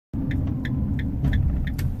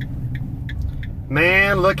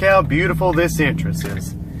Man, look how beautiful this entrance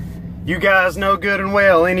is. You guys know good and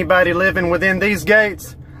well anybody living within these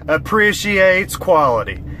gates appreciates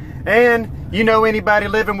quality. And you know anybody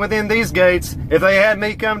living within these gates, if they had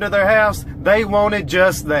me come to their house, they wanted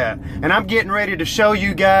just that. And I'm getting ready to show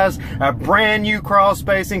you guys a brand new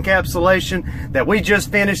Crawlspace encapsulation that we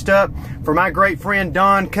just finished up for my great friend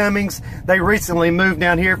Don Cummings. They recently moved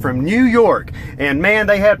down here from New York, and man,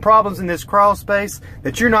 they had problems in this Crawlspace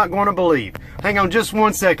that you're not going to believe. Hang on just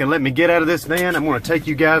one second, let me get out of this van. I'm going to take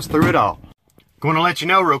you guys through it all. Going to let you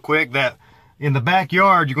know real quick that in the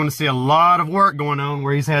backyard, you're going to see a lot of work going on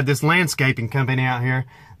where he's had this landscaping company out here.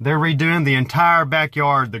 They're redoing the entire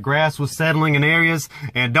backyard. The grass was settling in areas,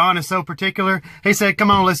 and Don is so particular, he said,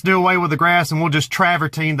 come on, let's do away with the grass and we'll just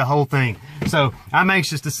travertine the whole thing. So I'm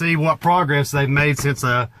anxious to see what progress they've made since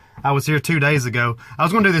I was here 2 days ago. I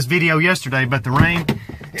was going to do this video yesterday, but the rain,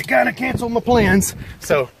 it kind of canceled my plans.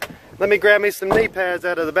 So let me grab me some knee pads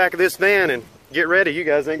out of the back of this van and get ready. You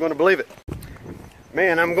guys ain't going to believe it.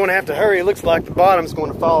 Man, I'm going to have to hurry. It looks like the bottom's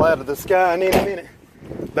going to fall out of the sky in a minute.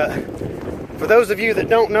 But for those of you that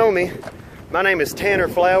don't know me, my name is Tanner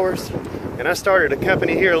Flowers, and I started a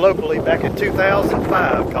company here locally back in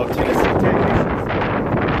 2005 called Tennessee Technicians.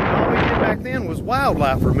 All we did back then was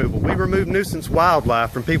wildlife removal. We removed nuisance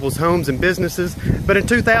wildlife from people's homes and businesses. But in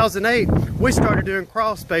 2008, we started doing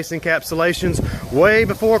Crawlspace encapsulations way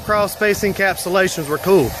before Crawlspace encapsulations were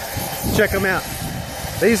cool. Check them out.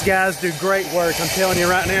 These guys do great work, I'm telling you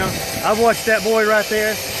right now. I've watched that boy right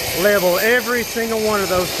there level every single one of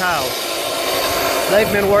those tiles.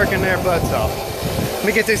 They've been working their butts off. Let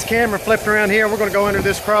me get this camera flipped around here. We're gonna go under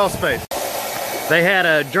this crawl space. They had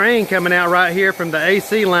a drain coming out right here from the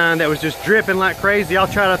AC line that was just dripping like crazy. I'll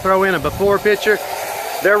try to throw in a before picture.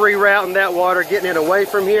 They're rerouting that water, getting it away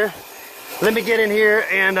from here. Let me get in here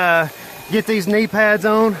and get these knee pads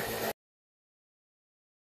on.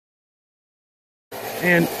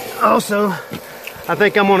 And also, I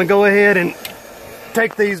think I'm gonna go ahead and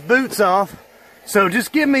take these boots off. So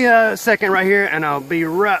just give me a second right here and I'll be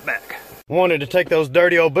right back. Wanted to take those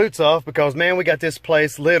dirty old boots off because man, we got this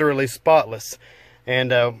place literally spotless.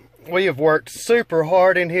 And we have worked super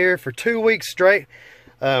hard in here for 2 weeks straight.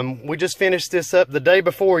 We just finished this up the day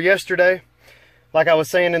before yesterday. Like I was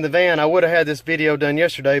saying in the van, I would have had this video done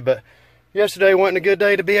yesterday, but yesterday wasn't a good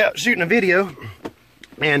day to be out shooting a video.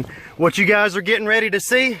 And what you guys are getting ready to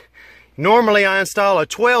see, normally I install a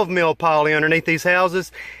 12 mil poly underneath these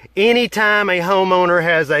houses. Anytime a homeowner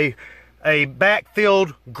has a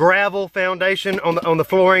backfilled gravel foundation on the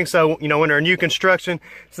flooring, so you know when they're new construction,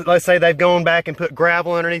 so let's say they've gone back and put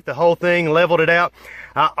gravel underneath the whole thing, leveled it out,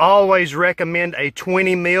 I always recommend a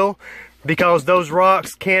 20 mil because those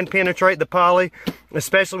rocks can penetrate the poly,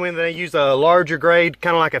 especially when they use a larger grade,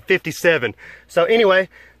 kind of like a 57. So anyway,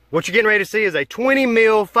 what you're getting ready to see is a 20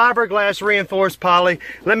 mil fiberglass reinforced poly.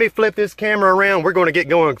 Let me flip this camera around. We're going to get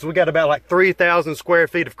going because we got about like 3,000 square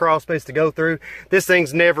feet of crawl space to go through. This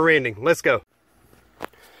thing's never ending. Let's go.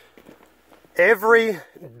 Every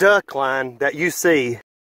duct line that you see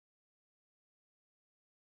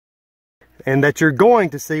and that you're going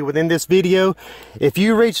to see within this video, if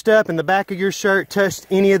you reached up in the back of your shirt, touched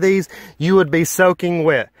any of these, you would be soaking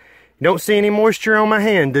wet. You don't see any moisture on my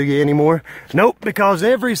hand, do you, anymore? Nope, because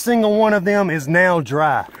every single one of them is now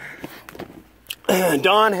dry.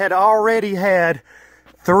 Don had already had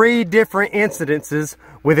 3 different incidences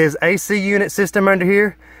with his AC unit system under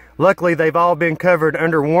here. Luckily, they've all been covered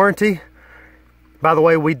under warranty. By the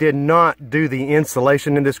way, we did not do the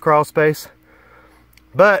insulation in this crawl space.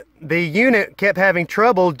 But the unit kept having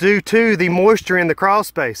trouble due to the moisture in the crawl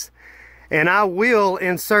space. And I will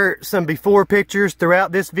insert some before pictures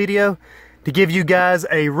throughout this video to give you guys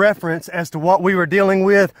a reference as to what we were dealing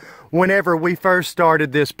with whenever we first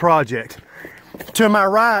started this project. To my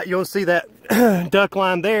right, you'll see that duct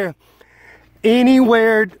line there.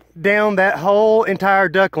 Anywhere down that whole entire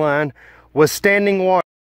duct line was standing water,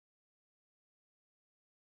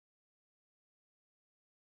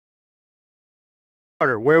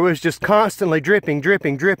 where it was just constantly dripping,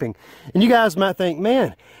 dripping, dripping. And you guys might think,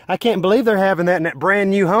 man, I can't believe they're having that in that brand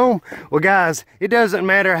new home. Well guys, it doesn't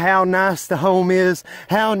matter how nice the home is,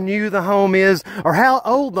 how new the home is, or how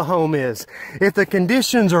old the home is. If the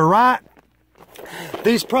conditions are right,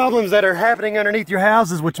 these problems that are happening underneath your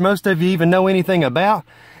houses, which most of you even know anything about,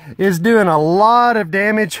 is doing a lot of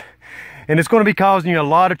damage, and it's going to be causing you a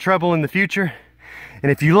lot of trouble in the future.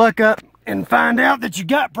 And if you look up and find out that you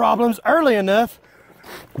got problems early enough,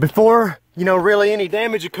 before, you know, really any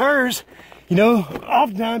damage occurs, you know,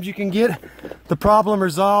 oftentimes you can get the problem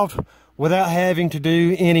resolved without having to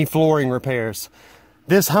do any flooring repairs.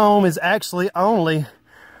 This home is actually only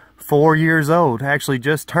 4 years old, actually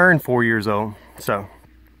just turned 4 years old. So,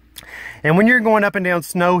 and when you're going up and down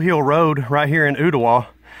Snow Hill Road right here in Ooltewah,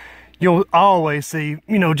 you'll always see,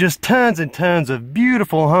 you know, just tons and tons of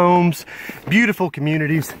beautiful homes, beautiful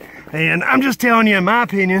communities. And I'm just telling you, in my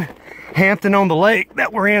opinion, Hampton on the Lake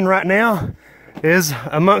that we're in right now is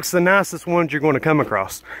amongst the nicest ones you're going to come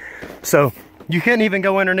across. So you couldn't even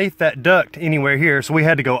go underneath that duct anywhere here, so we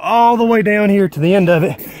had to go all the way down here to the end of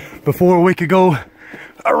it before we could go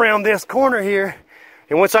around this corner here.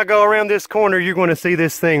 And once I go around this corner, you're going to see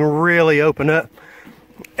this thing really open up.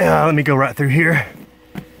 Let me go right through here.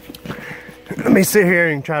 Let me sit here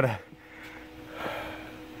and try to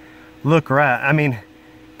look right. I mean,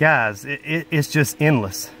 guys, it's just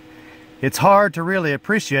endless. It's hard to really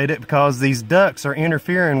appreciate it because these ducks are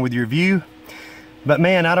interfering with your view. But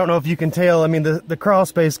man, I don't know if you can tell. I mean, the crawl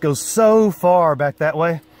space goes so far back that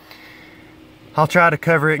way. I'll try to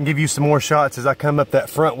cover it and give you some more shots as I come up that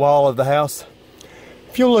front wall of the house.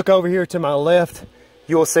 If you'll look over here to my left,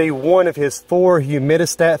 you'll see one of his 4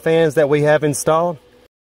 humidistat fans that we have installed.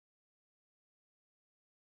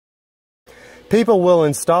 People will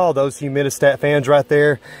install those humidistat fans right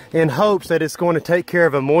there in hopes that it's going to take care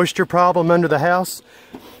of a moisture problem under the house.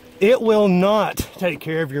 It will not take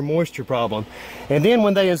care of your moisture problem. And then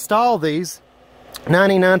when they install these,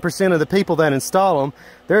 99% of the people that install them,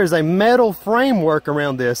 there is a metal framework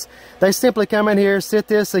around this. They simply come in here, sit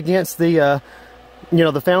this against the,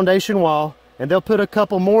 the foundation wall, and they'll put a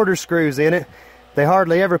couple mortar screws in it. They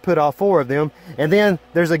hardly ever put all 4 of them. And then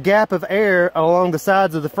there's a gap of air along the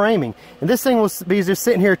sides of the framing. And this thing will be just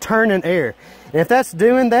sitting here turning air. And if that's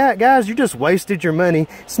doing that, guys, you just wasted your money.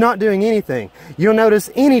 It's not doing anything. You'll notice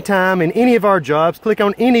anytime in any of our jobs, click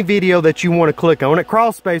on any video that you want to click on at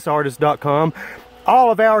crawlspaceartists.com.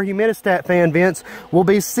 All of our humidistat fan vents will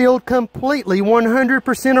be sealed completely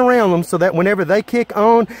 100% around them so that whenever they kick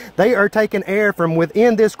on, they are taking air from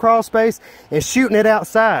within this crawl space and shooting it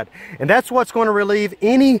outside. And that's what's going to relieve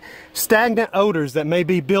any stagnant odors that may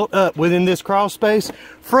be built up within this crawl space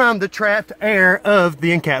from the trapped air of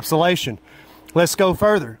the encapsulation. Let's go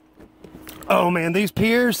further. Oh man, these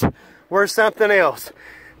piers were something else.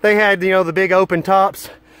 They had, the big open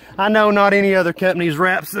tops. I know not any other companies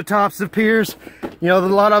wraps the tops of piers. A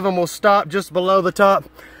lot of them will stop just below the top.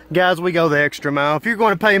 Guys, we go the extra mile. If you're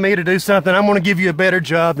going to pay me to do something, I'm going to give you a better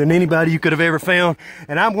job than anybody you could have ever found.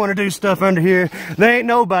 And I'm going to do stuff under here that ain't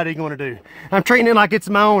nobody going to do. I'm treating it like it's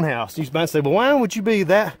my own house. You might say, well, why would you be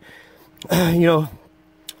that,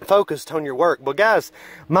 focused on your work? Well, guys,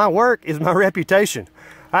 my work is my reputation.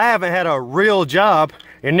 I haven't had a real job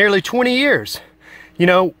in nearly 20 years.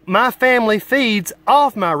 My family feeds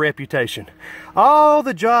off my reputation. All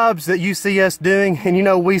the jobs that you see us doing,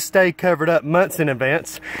 and we stay covered up months in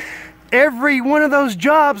advance, every one of those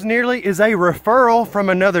jobs nearly is a referral from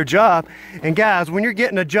another job. And guys, when you're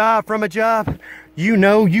getting a job from a job,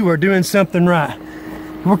 you are doing something right.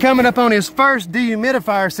 We're coming up on his first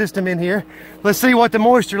dehumidifier system in here. Let's see what the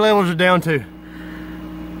moisture levels are down to.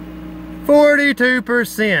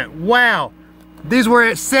 42%. Wow. These were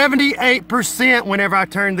at 78% whenever I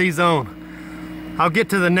turned these on. I'll get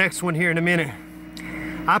to the next one here in a minute.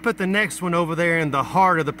 I put the next one over there in the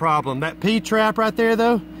heart of the problem. That P-trap right there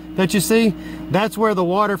though, that you see, that's where the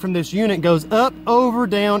water from this unit goes up, over,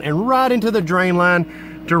 down, and right into the drain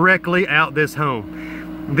line directly out this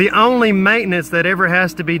home. The only maintenance that ever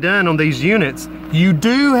has to be done on these units, you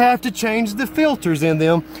do have to change the filters in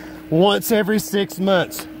them once every 6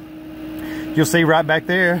 months. You'll see right back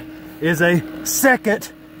there is a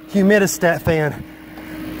second humidistat fan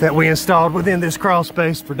that we installed within this crawl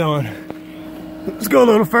space for Dawn. Let's go a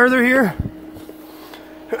little further here.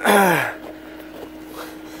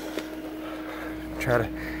 Try to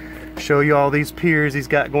show you all these piers he's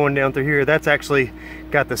got going down through here. That's actually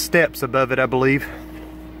got the steps above it, I believe,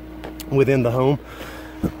 within the home.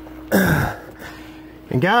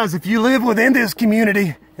 And guys, if you live within this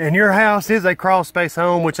community and your house is a crawl space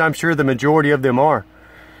home, which I'm sure the majority of them are,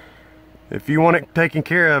 if you want it taken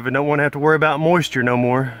care of and don't want to have to worry about moisture no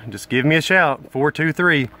more, just give me a shout.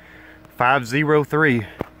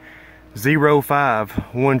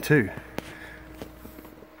 423-503-0512.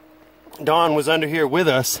 Don was under here with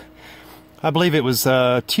us. I believe it was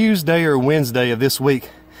Tuesday or Wednesday of this week.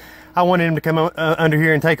 I wanted him to come under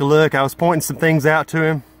here and take a look. I was pointing some things out to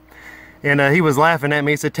him. And he was laughing at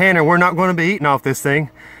me. He said, Tanner, we're not going to be eating off this thing.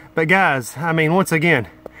 But guys, I mean, once again,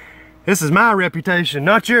 this is my reputation,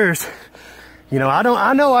 not yours. I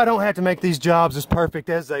know I don't have to make these jobs as perfect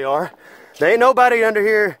as they are. There ain't nobody under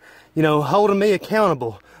here, holding me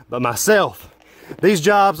accountable but myself. These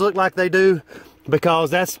jobs look like they do because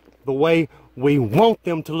that's the way we want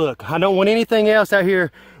them to look. I don't want anything else out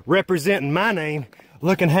here representing my name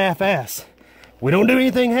looking half-ass. We don't do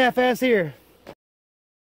anything half-ass here.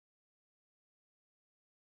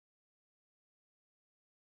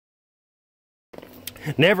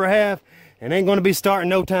 Never have, and ain't gonna be starting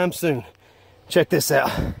no time soon. Check this out.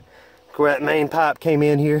 Where that main pipe came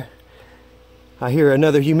in here. I hear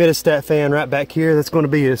another humidistat fan right back here. That's gonna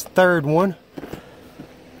be his third one.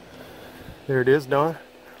 There it is, Don.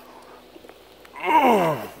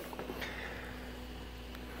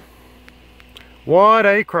 What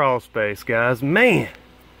a crawl space, guys. Man,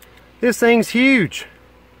 this thing's huge.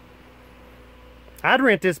 I'd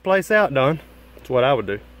rent this place out, Don. That's what I would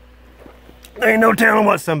do. There ain't no telling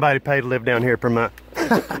what somebody paid to live down here per month.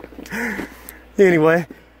 Anyway,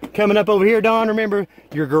 coming up over here, Don, remember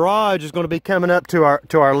your garage is going to be coming up to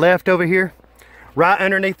our left over here. Right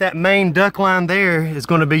underneath that main duct line there is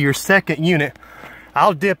going to be your second unit.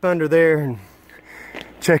 I'll dip under there and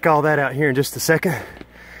check all that out here in just a second.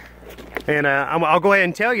 And I'll go ahead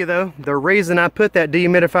and tell you though, the reason I put that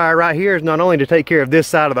dehumidifier right here is not only to take care of this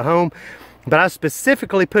side of the home, but I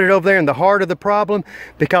specifically put it over there in the heart of the problem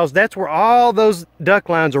because that's where all those duct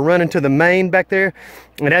lines are running to the main back there.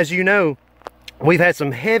 And as you know, we've had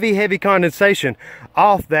some heavy condensation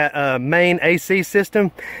off that main AC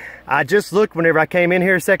system. I just looked whenever I came in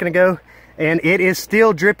here a second ago, and it is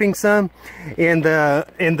still dripping some. In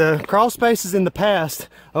the crawl spaces in the past,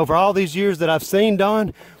 over all these years that I've seen,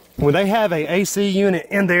 Don, when they have a AC unit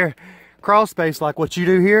in their crawl space like what you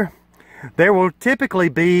do here, there will typically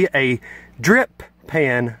be a drip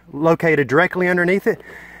pan located directly underneath it,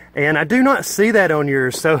 and I do not see that on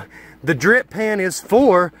yours. So the drip pan is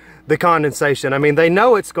for the condensation. I mean, they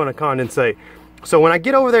know it's going to condensate. So when I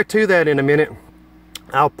get over there to that in a minute,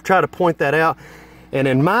 I'll try to point that out. And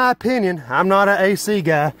in my opinion, I'm not an AC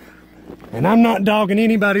guy, and I'm not dogging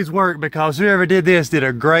anybody's work because whoever did this did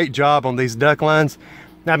a great job on these duct lines.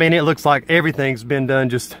 I mean, it looks like everything's been done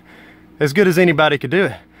just as good as anybody could do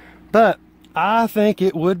it. But I think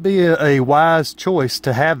it would be a wise choice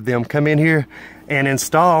to have them come in here and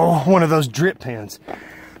install one of those drip pans.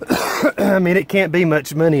 I mean, it can't be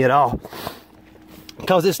much money at all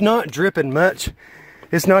because it's not dripping much.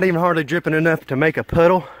 It's not even hardly dripping enough to make a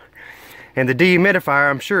puddle. And the dehumidifier,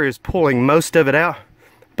 I'm sure, is pulling most of it out.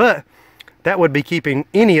 But that would be keeping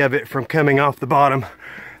any of it from coming off the bottom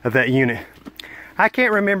of that unit. I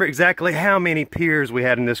can't remember exactly how many piers we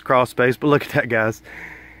had in this crawl space, but look at that, guys.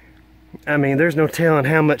 I mean, there's no telling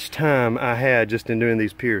how much time I had just in doing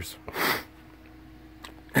these piers.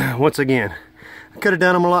 Once again, I could have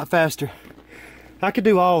done them a lot faster. I could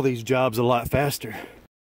do all these jobs a lot faster.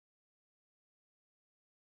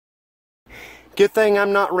 Good thing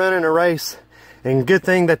I'm not running a race, and good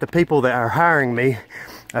thing that the people that are hiring me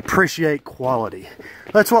appreciate quality.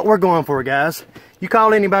 That's what we're going for, guys. You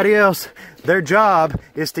call anybody else, their job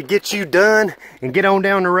is to get you done and get on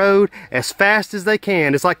down the road as fast as they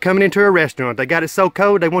can. It's like coming into a restaurant. They got it so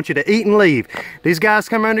cold, they want you to eat and leave. These guys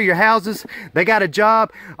come under your houses, they got a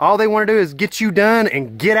job. All they want to do is get you done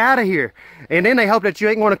and get out of here. And then they hope that you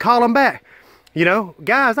ain't going to call them back. You know,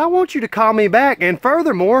 guys, I want you to call me back. And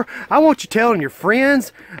furthermore, I want you telling your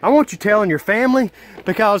friends. I want you telling your family.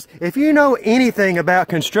 Because if you know anything about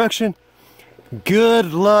construction,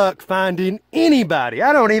 good luck finding anybody.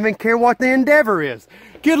 I don't even care what the endeavor is.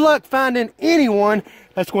 Good luck finding anyone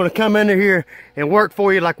that's going to come under here and work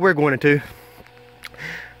for you like we're going to.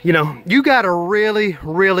 You know, you got to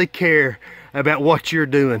really care about what you're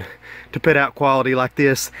doing to put out quality like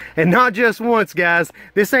this. And not just once, guys.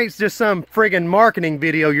 This ain't just some friggin' marketing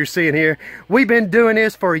video you're seeing here. We've been doing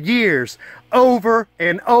this for years, over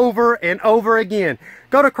and over and over again.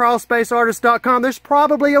 Go to crawlspaceartists.com. There's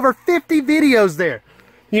probably over 50 videos there.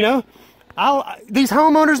 You know, these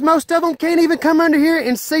homeowners, most of them can't even come under here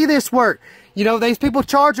and see this work. You know, these people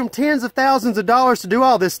charge them tens of thousands of dollars to do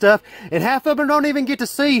all this stuff, and half of them don't even get to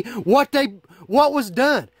see what was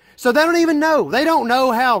done. So they don't even know. They don't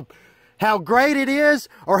know how great it is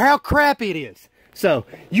or how crappy it is. So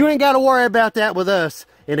you ain't got to worry about that with us.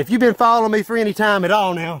 And if you've been following me for any time at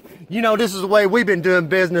all now, you know this is the way we've been doing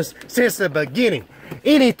business since the beginning.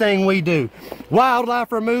 Anything we do,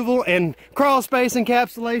 wildlife removal and crawl space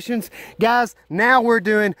encapsulations, guys, now we're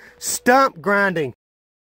doing stump grinding.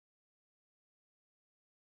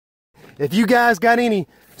 If you guys got any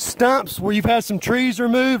stumps where you've had some trees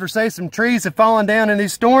removed, or say some trees have fallen down in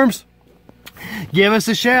these storms, give us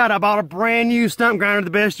a shout. I bought a brand new stump grinder, the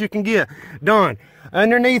best you can get. Don,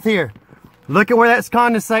 underneath here, look at where that's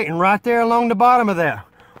condensating right there along the bottom of that.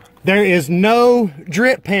 There is no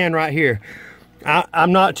drip pan right here.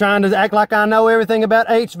 I'm not trying to act like I know everything about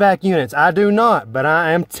HVAC units. I do not, but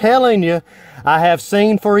I am telling you, I have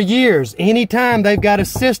seen for years, anytime they've got a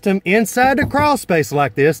system inside the crawl space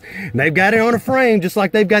like this, and they've got it on a frame, just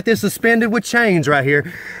like they've got this suspended with chains right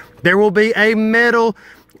here, there will be a metal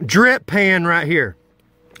drip pan right here.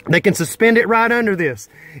 They can suspend it right under this.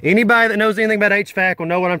 Anybody that knows anything about HVAC will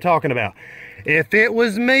know what I'm talking about. If it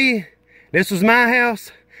was me, this was my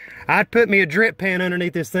house, I'd put me a drip pan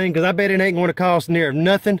underneath this thing, because I bet it ain't going to cost near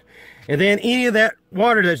nothing. And then any of that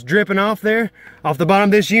water that's dripping off there, off the bottom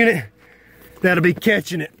of this unit, that'll be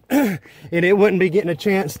catching it. And it wouldn't be getting a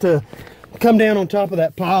chance to come down on top of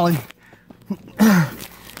that poly.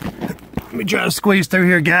 Let me try to squeeze through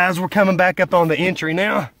here, guys. We're coming back up on the entry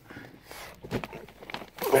now.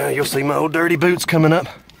 You'll see my old dirty boots coming up.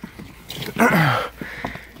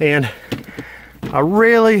 And I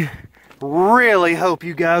really hope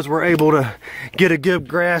you guys were able to get a good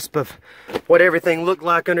grasp of what everything looked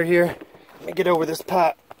like under here. Let me get over this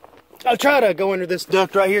pipe. I'll try to go under this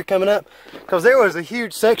duct right here coming up, because there was a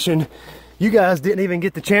huge section you guys didn't even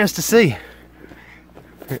get the chance to see.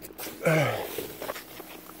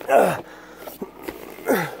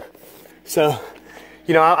 So,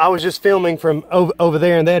 you know, I was just filming from over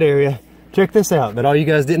there in that area. Check this out, that all you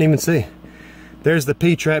guys didn't even see. There's the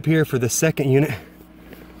P-trap here for the second unit.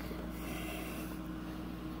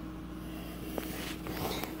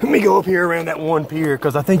 Let me go up here around that one pier,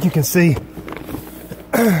 because I think you can see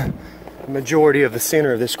the majority of the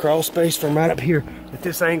center of this crawl space from right up here at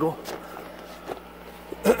this angle.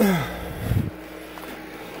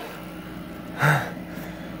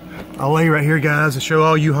 I'll lay right here, guys, and show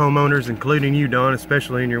all you homeowners, including you, Don,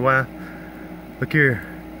 especially, and your wife. Look here.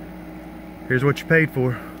 Here's what you paid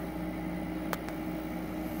for.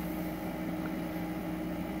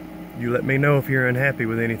 You let me know if you're unhappy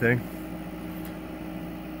with anything.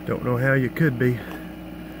 Don't know how you could be.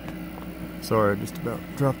 Sorry, I just about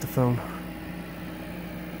dropped the phone.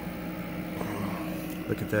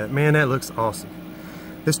 Look at that. Man, that looks awesome.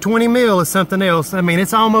 This 20 mil is something else. I mean,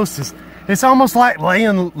 it's almost like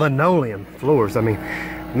laying linoleum floors. I mean,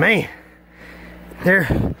 man.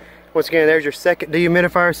 There, once again, there's your second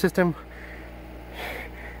dehumidifier system.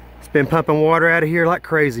 It's been pumping water out of here like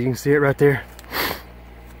crazy. You can see it right there.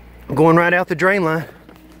 Going right out the drain line.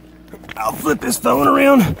 I'll flip this phone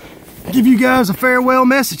around, give you guys a farewell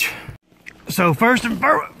message. So first and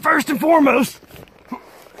foremost,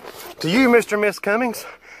 to you, Mr. and Miss Cummings,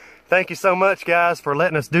 thank you so much, guys, for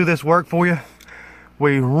letting us do this work for you.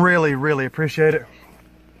 We really appreciate it.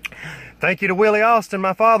 Thank you to Willie Austin,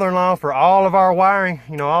 my father-in-law, for all of our wiring,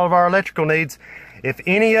 you know, all of our electrical needs. If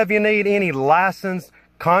any of you need any licensed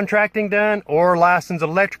contracting done or licensed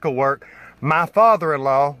electrical work, my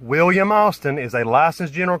father-in-law, William Austin, is a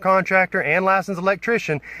licensed general contractor and licensed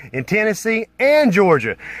electrician in Tennessee and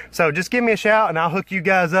Georgia. So just give me a shout and I'll hook you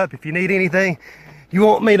guys up if you need anything. You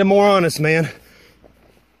won't meet a more honest man.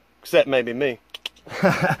 Except maybe me.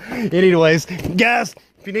 Anyways, guys,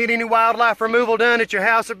 if you need any wildlife removal done at your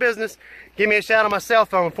house or business, give me a shout on my cell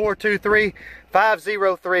phone,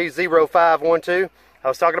 423-503-0512. I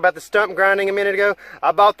was talking about the stump grinding a minute ago.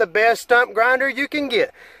 I bought the best stump grinder you can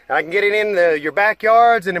get. I can get it in your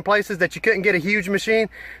backyards and in places that you couldn't get a huge machine.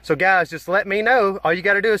 So guys, just let me know. All you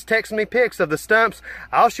got to do is text me pics of the stumps.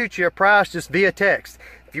 I'll shoot you a price just via text.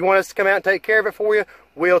 If you want us to come out and take care of it for you,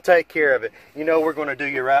 we'll take care of it. You know we're going to do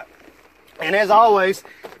you right. And as always,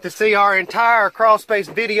 to see our entire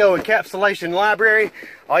Crawlspace video encapsulation library,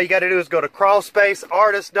 all you got to do is go to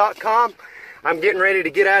crawlspaceartists.com. I'm getting ready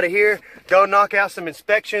to get out of here, go knock out some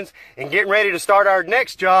inspections, and getting ready to start our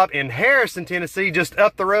next job in Harrison, Tennessee, just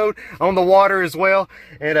up the road on the water as well.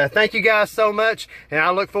 And thank you guys so much, and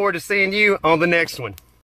I look forward to seeing you on the next one.